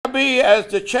be as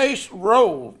the chased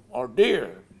roe or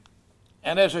deer,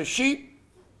 and as a sheep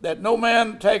that no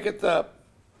man taketh up.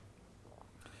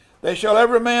 They shall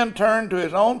every man turn to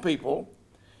his own people,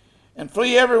 and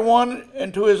flee every one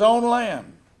into his own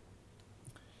land.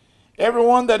 Every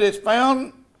one that is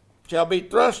found shall be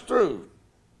thrust through,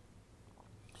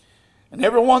 and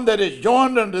every one that is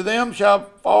joined unto them shall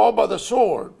fall by the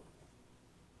sword.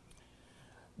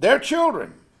 Their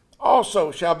children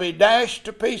also shall be dashed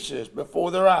to pieces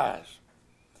before their eyes.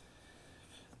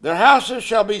 Their houses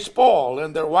shall be spoiled,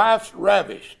 and their wives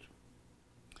ravished.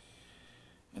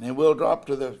 And then we'll go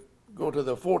to the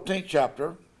 14th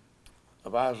chapter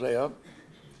of Isaiah.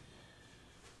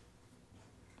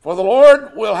 For the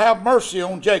Lord will have mercy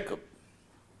on Jacob,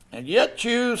 and yet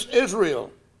choose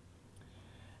Israel,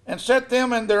 and set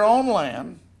them in their own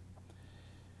land,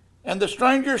 and the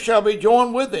stranger shall be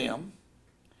joined with them,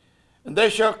 and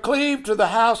they shall cleave to the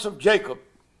house of Jacob.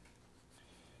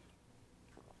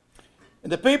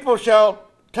 And the people shall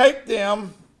take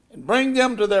them and bring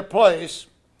them to their place,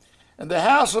 and the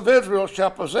house of Israel shall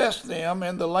possess them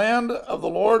in the land of the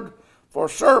Lord for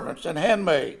servants and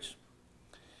handmaids.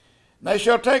 And they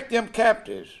shall take them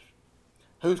captives,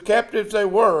 whose captives they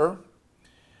were,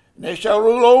 and they shall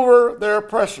rule over their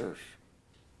oppressors.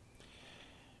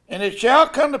 And it shall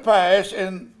come to pass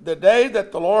in the day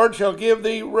that the Lord shall give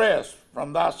thee rest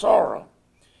from thy sorrow,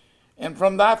 and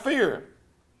from thy fear,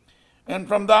 and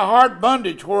from thy hard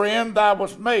bondage wherein thou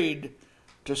wast made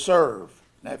to serve.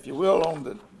 Now, if you will, on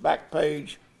the back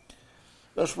page,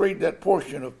 let's read that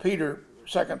portion of 2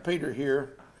 Peter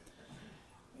here,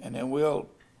 and then we'll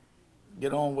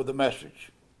get on with the message.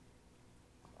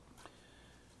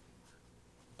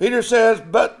 Peter says,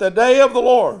 "But the day of the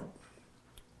Lord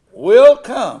will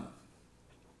come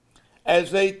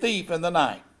as a thief in the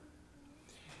night,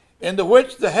 in the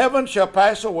which the heavens shall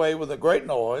pass away with a great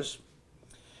noise,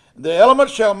 and the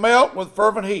elements shall melt with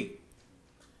fervent heat.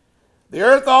 The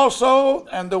earth also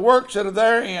and the works that are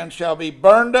therein shall be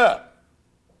burned up.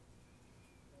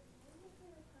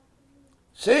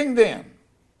 Seeing then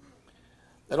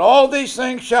that all these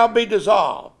things shall be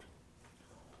dissolved,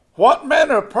 what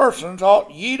manner of persons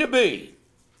ought ye to be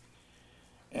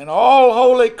in all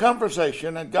holy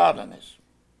conversation and godliness,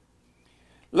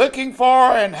 looking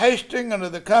for and hasting unto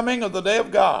the coming of the day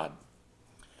of God,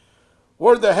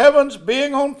 where the heavens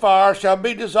being on fire shall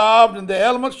be dissolved, and the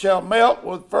elements shall melt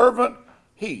with fervent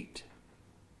heat.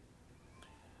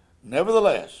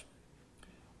 Nevertheless,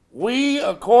 we,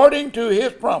 according to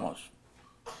his promise,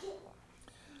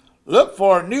 look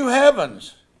for new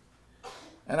heavens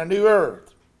and a new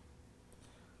earth,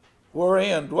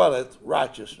 wherein dwelleth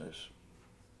righteousness."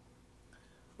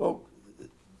 Well,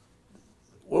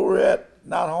 where we're at,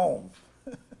 not home.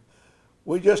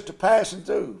 We're just passing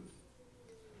through.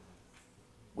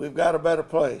 We've got a better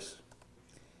place.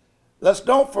 Let's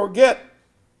don't forget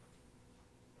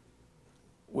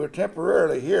we're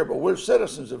temporarily here, but we're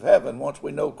citizens of heaven once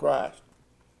we know Christ.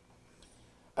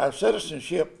 Our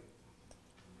citizenship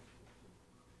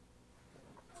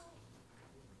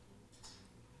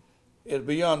is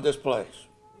beyond this place.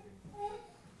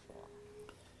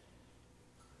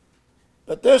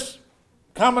 But this,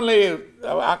 commonly,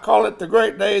 I call it the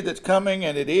great day that's coming,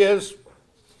 and it is.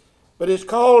 But it's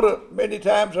called many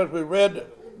times, as we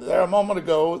read there a moment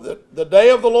ago, the day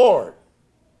of the Lord.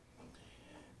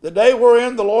 The day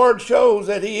wherein the Lord shows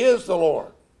that he is the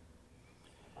Lord.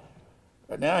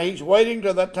 But now he's waiting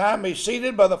till that time he's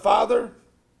seated by the Father,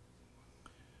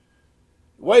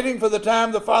 waiting for the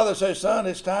time the Father says, "Son,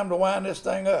 it's time to wind this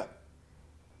thing up."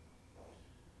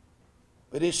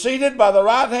 But he's seated by the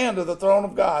right hand of the throne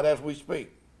of God as we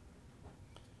speak.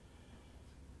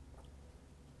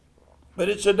 But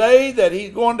it's a day that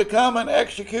he's going to come and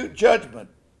execute judgment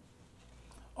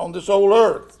on this old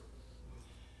earth.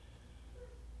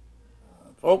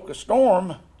 Folk, a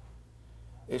storm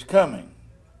is coming.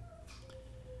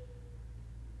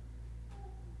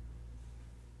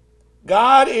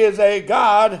 God is a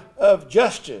God of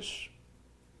justice.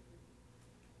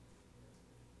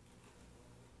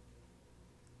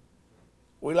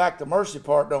 We like the mercy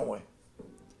part, don't we?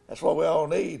 That's what we all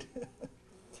need.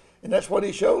 And that's what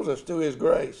he shows us through his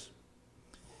grace.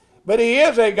 But he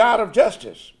is a God of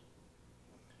justice.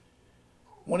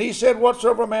 When he said,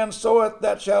 "Whatsoever man soweth,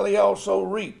 that shall he also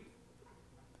reap,"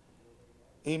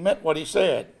 he meant what he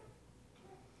said.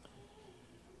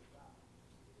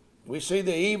 We see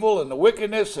the evil and the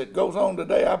wickedness that goes on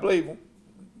today. I believe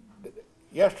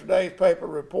yesterday's paper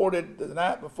reported the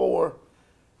night before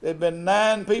there had been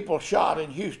 9 people shot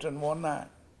in Houston one night.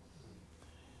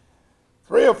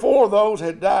 3 or 4 of those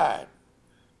had died,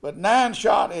 but 9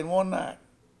 shot in one night.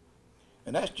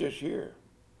 And that's just here.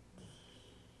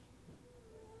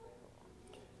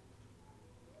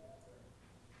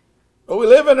 But we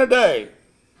live in a day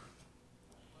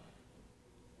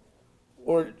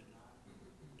where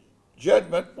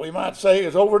judgment, we might say,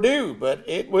 is overdue, but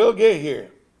it will get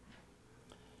here.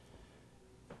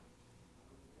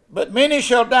 But many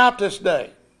shall doubt this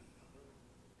day.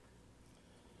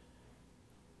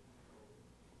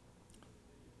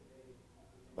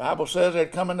 The Bible says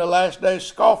there'd come in the last days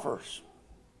scoffers,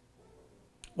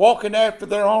 walking after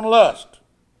their own lust,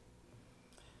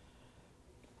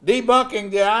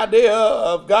 debunking the idea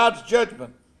of God's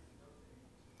judgment.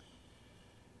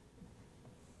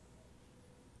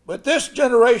 But this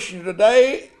generation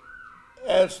today,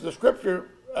 as the Scripture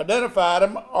identified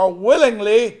them, are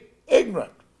willingly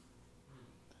ignorant.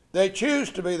 They choose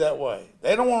to be that way.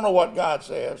 They don't want to know what God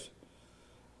says.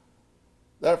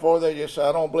 Therefore, they just say,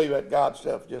 I don't believe that God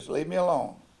stuff. Just leave me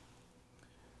alone.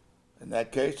 In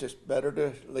that case, it's better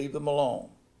to leave them alone.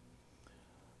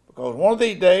 Because one of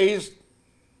these days,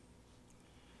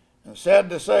 and sad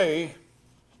to say,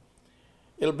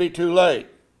 it'll be too late.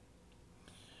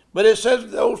 But it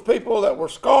says those people that were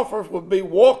scoffers would be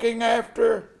walking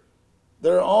after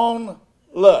their own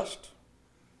lust.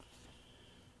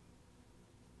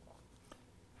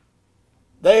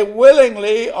 They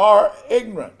willingly are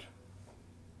ignorant.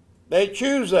 They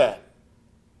choose that.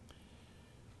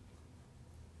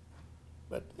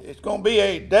 But it's going to be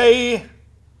a day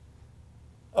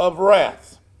of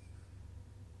wrath.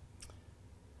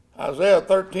 Isaiah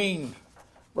 13,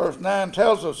 verse 9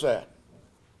 tells us that.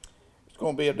 It's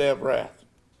going to be a day of wrath.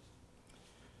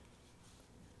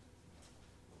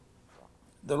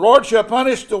 The Lord shall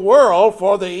punish the world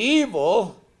for the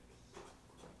evil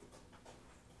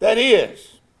that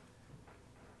is.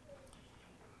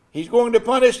 He's going to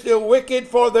punish the wicked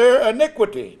for their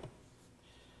iniquity.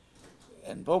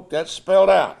 And folks, that's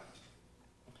spelled out.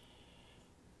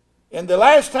 In the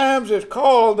last times is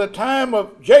called the time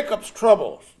of Jacob's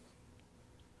troubles.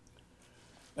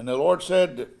 And the Lord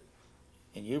said,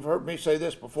 and you've heard me say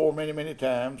this before many, many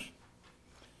times,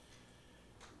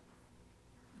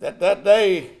 that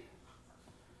day,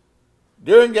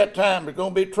 during that time, there's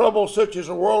going to be trouble such as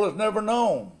the world has never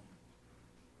known,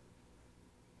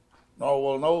 nor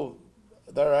will know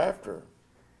thereafter.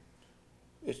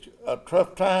 It's a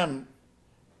tough time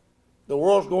the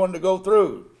world's going to go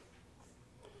through.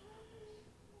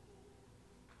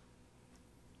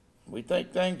 We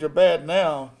think things are bad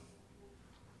now,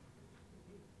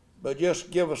 but just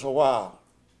give us a while.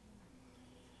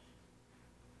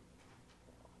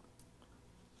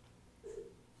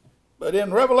 But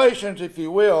in Revelations, if you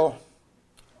will,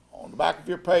 on the back of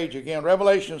your page again,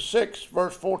 Revelation 6,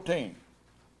 verse 14.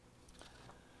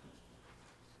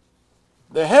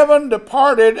 The heaven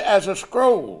departed as a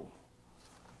scroll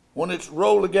when it's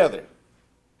rolled together,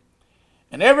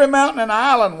 and every mountain and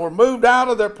island were moved out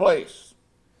of their place.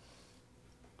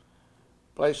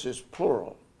 Place is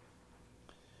plural.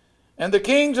 And the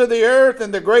kings of the earth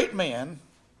and the great men,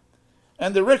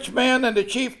 and the rich men and the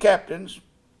chief captains,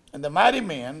 and the mighty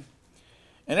men,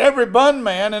 and every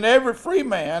bondman and every free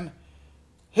man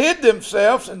hid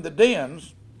themselves in the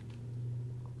dens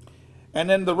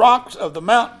and in the rocks of the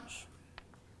mountains.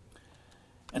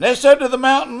 And they said to the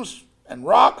mountains and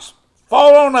rocks,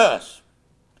 fall on us,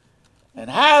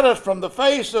 and hide us from the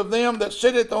face of them that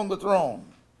sitteth on the throne,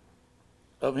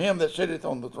 of him that sitteth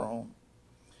on the throne,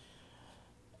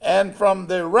 and from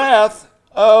the wrath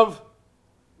of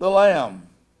the Lamb.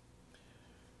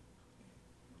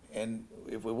 And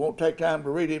if we won't take time to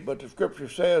read it, but the Scripture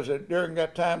says that during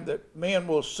that time that men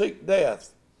will seek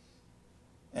death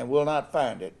and will not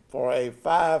find it for a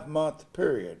 5-month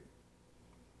period.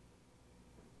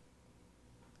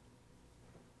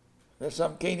 That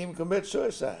some can't even commit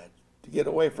suicide to get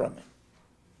away from it.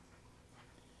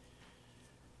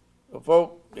 Well,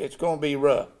 folks, it's going to be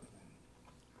rough.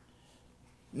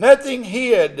 Nothing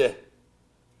hid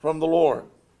from the Lord.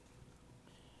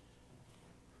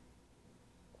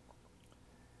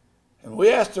 And we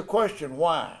ask the question,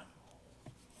 why?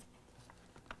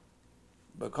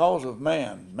 Because of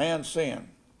man's sin.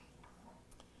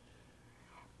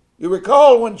 You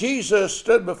recall when Jesus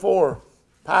stood before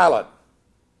Pilate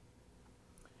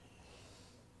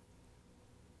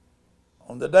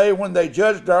on the day when they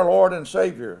judged our Lord and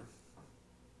Savior.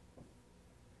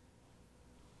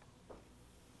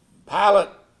 Pilate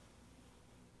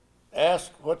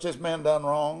asked, what's this man done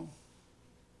wrong?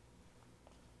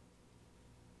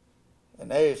 And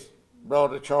they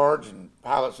brought a charge, and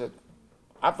Pilate said,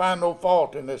 I find no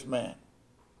fault in this man.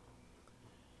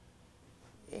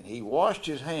 And he washed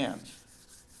his hands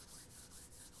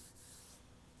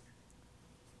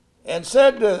and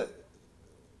said to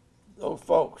those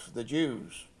folks, the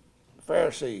Jews, the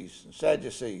Pharisees and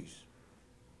Sadducees,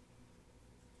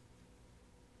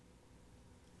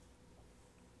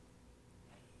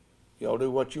 Y'all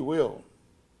do what you will.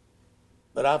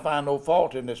 But I find no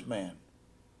fault in this man.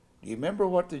 Do you remember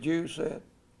what the Jews said?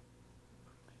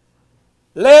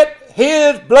 Let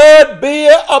his blood be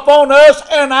upon us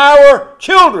and our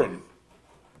children.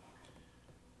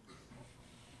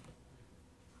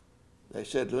 They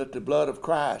said, let the blood of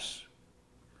Christ.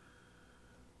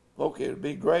 Folks, it would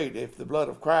be great if the blood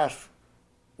of Christ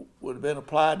would have been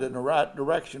applied in the right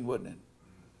direction, wouldn't it?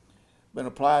 Been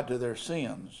applied to their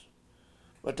sins.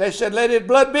 But they said, let his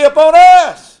blood be upon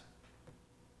us.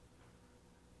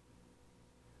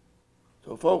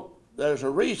 So, folks, there's a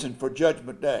reason for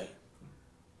Judgment Day.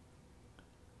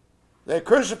 They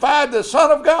crucified the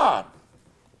Son of God.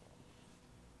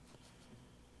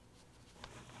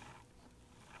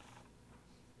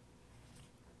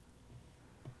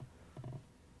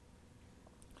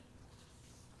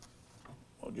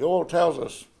 Well, Joel tells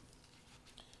us,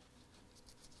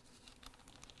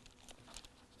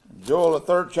 in Joel, the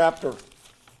 3rd chapter,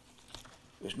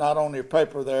 it's not on your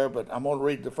paper there, but I'm going to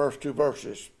read the first 2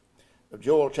 verses of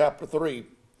Joel chapter 3.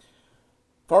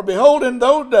 For behold, in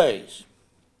those days,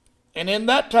 and in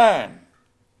that time,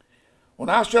 when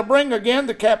I shall bring again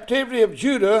the captivity of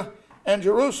Judah and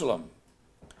Jerusalem,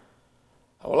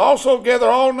 I will also gather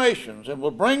all nations, and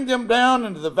will bring them down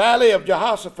into the valley of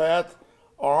Jehoshaphat,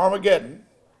 or Armageddon,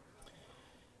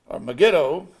 or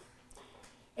Megiddo,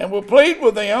 and will plead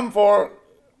with them for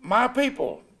my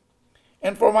people,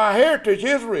 and for my heritage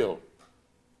Israel,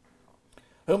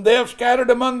 whom they have scattered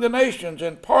among the nations,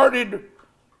 and parted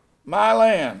my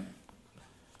land.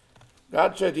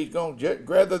 God said he's going to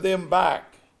gather them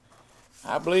back.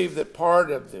 I believe that part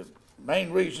of the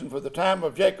main reason for the time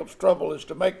of Jacob's trouble is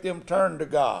to make them turn to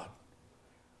God.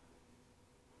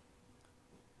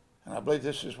 And I believe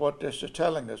this is what this is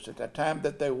telling us, at that time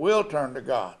that they will turn to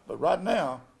God. But right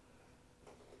now,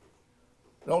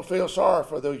 don't feel sorry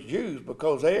for those Jews,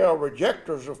 because they are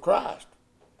rejectors of Christ.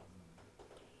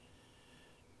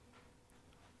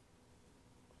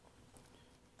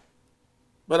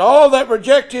 But all that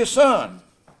reject his Son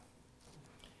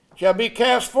shall be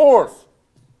cast forth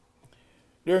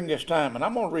during this time. And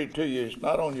I'm going to read to you, it's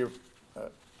not on your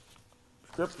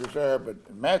scriptures there,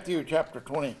 but Matthew chapter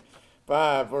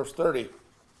 25, verse 30.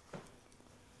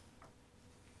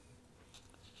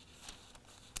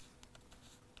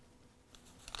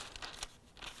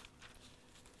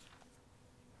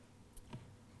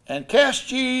 And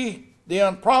cast ye the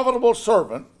unprofitable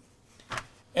servant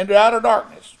into outer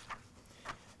darkness,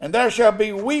 and there shall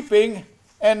be weeping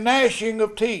and gnashing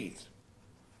of teeth,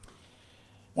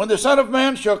 when the Son of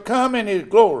Man shall come in his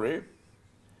glory,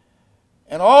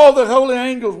 and all the holy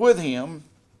angels with him.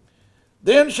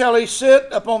 Then shall he sit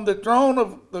upon the throne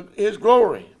of his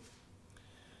glory,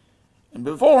 and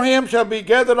before him shall be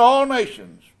gathered all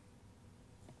nations,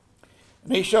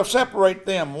 and he shall separate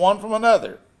them one from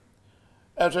another,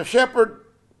 as a shepherd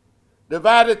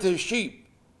divideth his sheep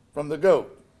from the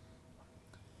goat.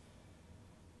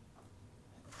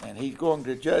 And he's going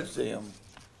to judge them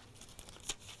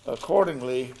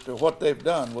accordingly to what they've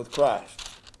done with Christ.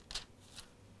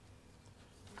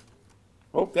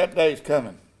 Hope that day's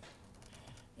coming.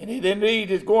 And it indeed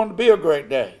is going to be a great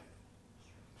day.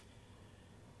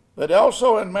 But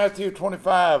also in Matthew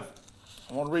 25,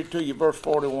 I want to read to you verse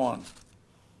 41.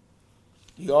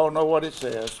 You all know what it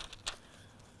says.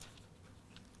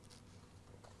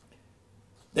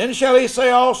 Then shall he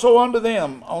say also unto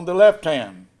them on the left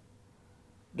hand,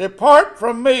 Depart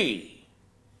from me,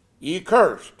 ye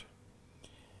cursed,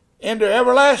 into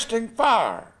everlasting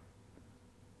fire,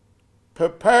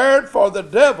 prepared for the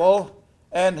devil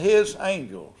and his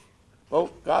angels.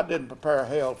 Well, God didn't prepare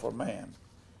hell for man.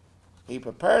 He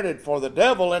prepared it for the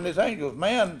devil and his angels.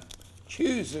 Man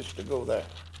chooses to go there,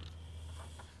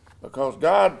 because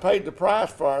God paid the price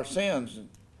for our sins.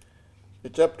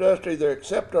 It's up to us to either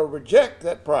accept or reject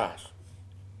that price.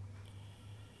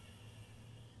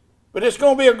 But it's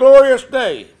going to be a glorious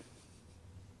day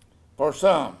for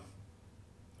some.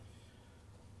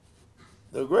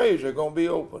 The graves are going to be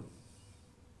open.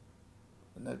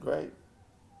 Isn't that great?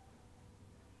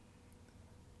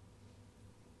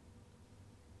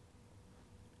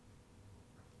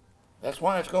 That's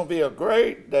why it's going to be a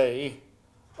great day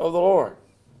of the Lord.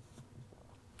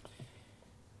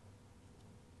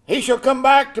 He shall come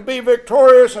back to be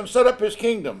victorious and set up his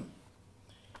kingdom.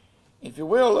 If you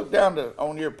will, look down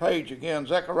on your page again,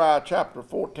 Zechariah chapter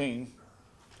 14,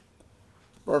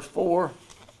 verse 4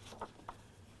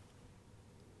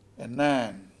 and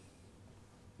 9.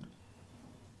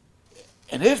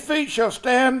 And his feet shall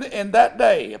stand in that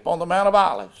day upon the Mount of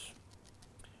Olives,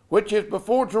 which is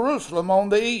before Jerusalem on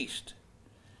the east.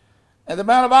 And the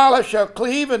Mount of Olives shall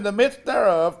cleave in the midst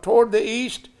thereof toward the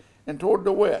east and toward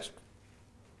the west.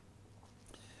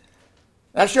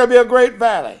 There shall be a great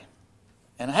valley,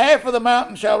 and half of the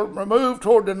mountain shall remove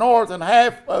toward the north, and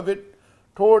half of it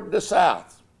toward the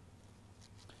south.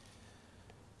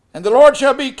 And the Lord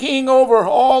shall be king over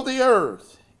all the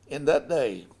earth. In that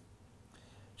day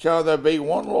shall there be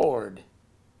one Lord,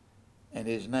 and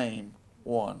his name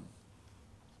one.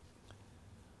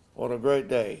 What a great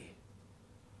day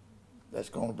that's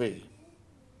going to be.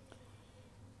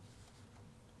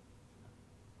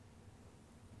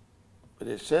 But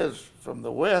it says from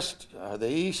the west, or the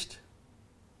east,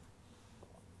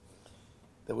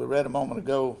 that we read a moment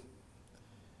ago,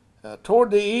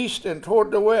 toward the east and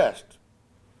toward the west.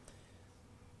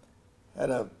 Had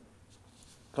a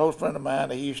close friend of mine,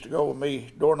 he used to go with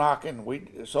me door knocking,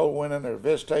 soul winning or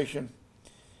visitation.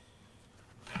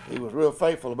 He was real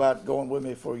faithful about going with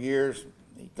me for years.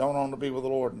 He's gone on to be with the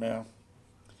Lord now.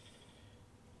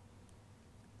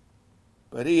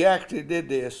 But he actually did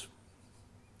this.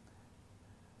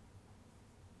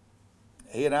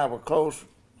 He and I were close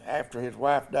after his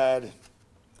wife died.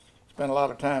 Spent a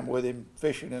lot of time with him,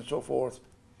 fishing and so forth.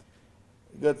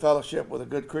 Good fellowship with a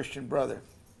good Christian brother.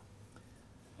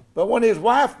 But when his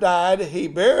wife died, he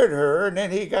buried her, and then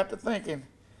he got to thinking,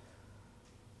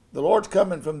 the Lord's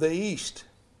coming from the east.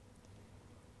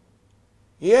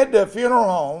 He had the funeral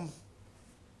home,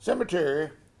 cemetery,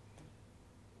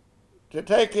 to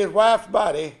take his wife's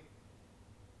body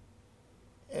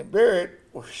and bury it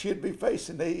where she'd be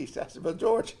facing the east. I said, but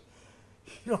George,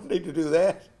 you don't need to do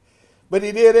that. But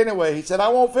he did anyway. He said, I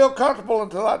won't feel comfortable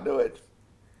until I do it.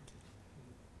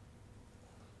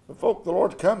 But folk, the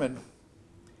Lord's coming.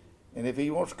 And if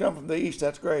he wants to come from the east,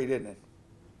 that's great, isn't it?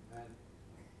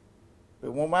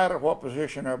 It won't matter what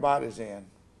position our body's in.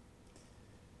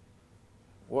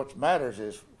 What matters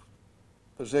is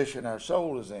position our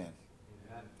soul is in.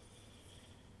 Amen.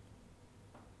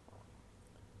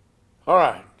 All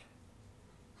right.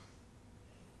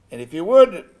 And if you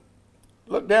would,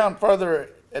 look down further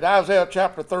at Isaiah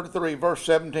chapter 33, verse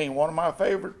 17, one of my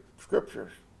favorite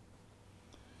scriptures.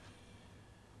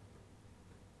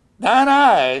 Thine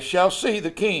eyes shall see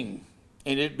the King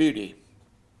in his beauty.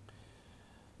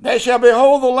 They shall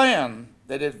behold the land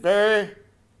that is very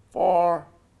far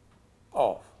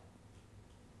off.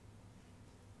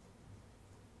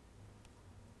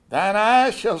 Thine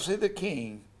eyes shall see the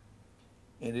King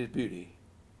in his beauty.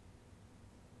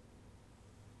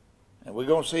 And we're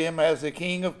going to see him as the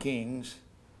King of Kings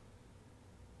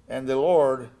and the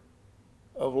Lord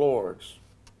of Lords.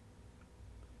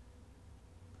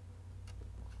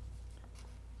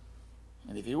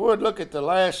 And if you would, look at the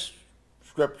last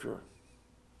scripture,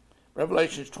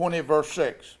 Revelation 20, verse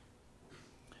 6.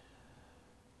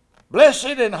 Blessed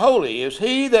and holy is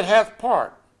he that hath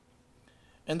part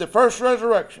in the first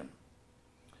resurrection.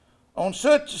 On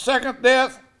such the second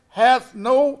death hath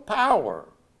no power.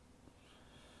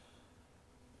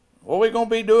 What we're going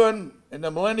to be doing in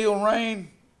the millennial reign,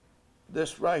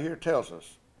 this right here tells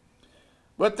us.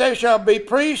 But they shall be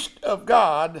priests of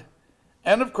God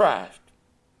and of Christ,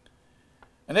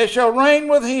 and they shall reign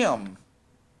with him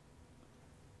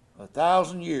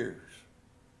 1,000 years.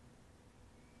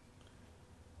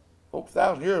 Folks,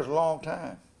 1,000 years is a long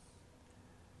time.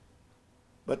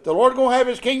 But the Lord's going to have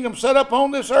his kingdom set up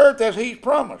on this earth as he's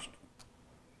promised.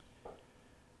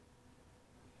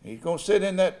 He's going to sit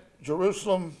in that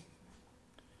Jerusalem.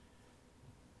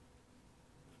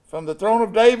 From the throne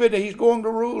of David, he's going to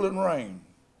rule and reign.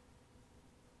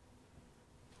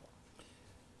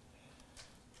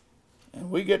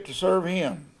 And we get to serve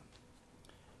him.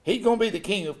 He's going to be the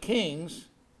King of Kings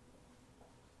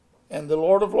and the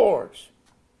Lord of Lords.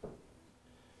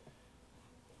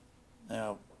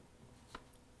 Now,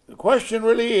 the question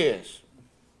really is,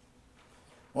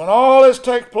 when all this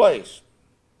takes place,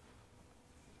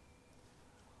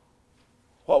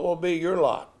 what will be your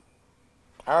lot,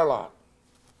 our lot?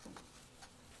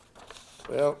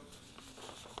 Well,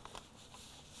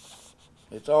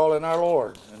 it's all in our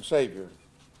Lord and Savior.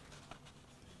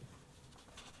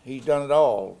 He's done it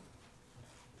all.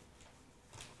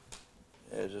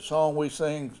 As a song we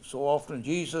sing so often,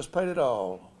 Jesus paid it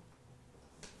all.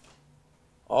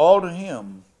 All to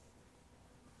him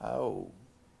I owe.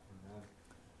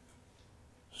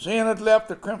 Sin had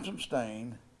left a crimson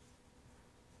stain,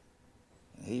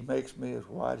 and he makes me as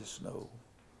white as snow.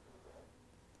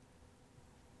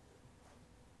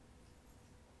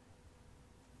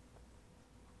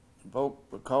 And folk,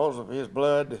 because of his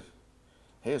blood,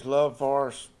 his love for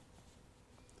us,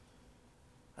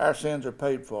 our sins are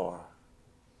paid for.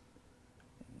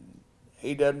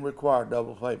 He doesn't require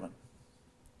double payment.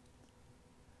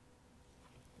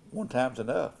 One time's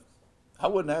enough. I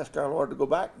wouldn't ask our Lord to go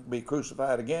back and be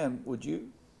crucified again, would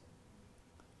you?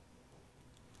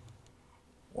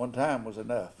 One time was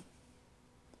enough.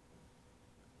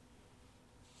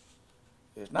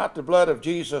 It's not the blood of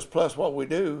Jesus plus what we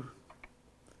do.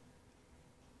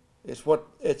 It's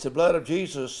the blood of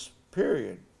Jesus,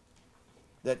 period,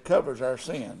 that covers our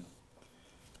sin.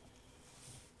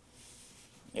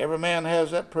 Every man has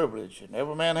that privilege, and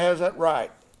every man has that right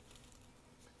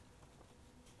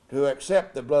to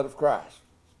accept the blood of Christ.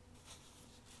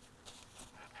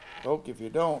 Folks, if you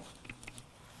don't,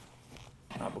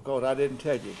 not because I didn't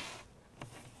tell you,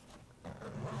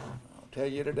 I'll tell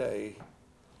you today,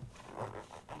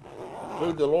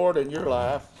 include the Lord in your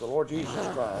life, the Lord Jesus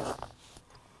Christ,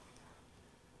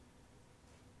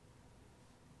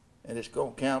 and it's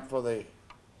going to count for the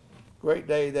great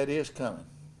day that is coming.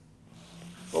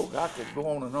 Folks, I could go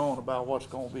on and on about what's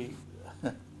going to be.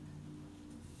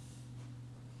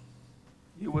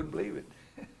 You wouldn't believe it.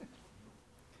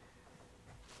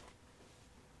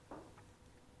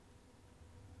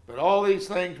 But all these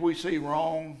things we see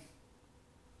wrong,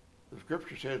 the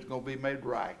Scripture says it's going to be made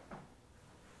right.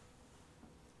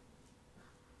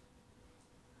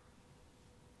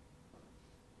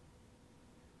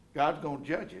 God's going to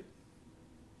judge it.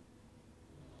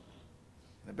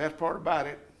 The best part about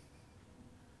it,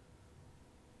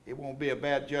 it won't be a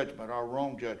bad judgment or a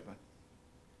wrong judgment.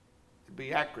 It'll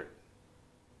be accurate.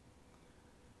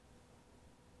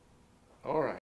 All right.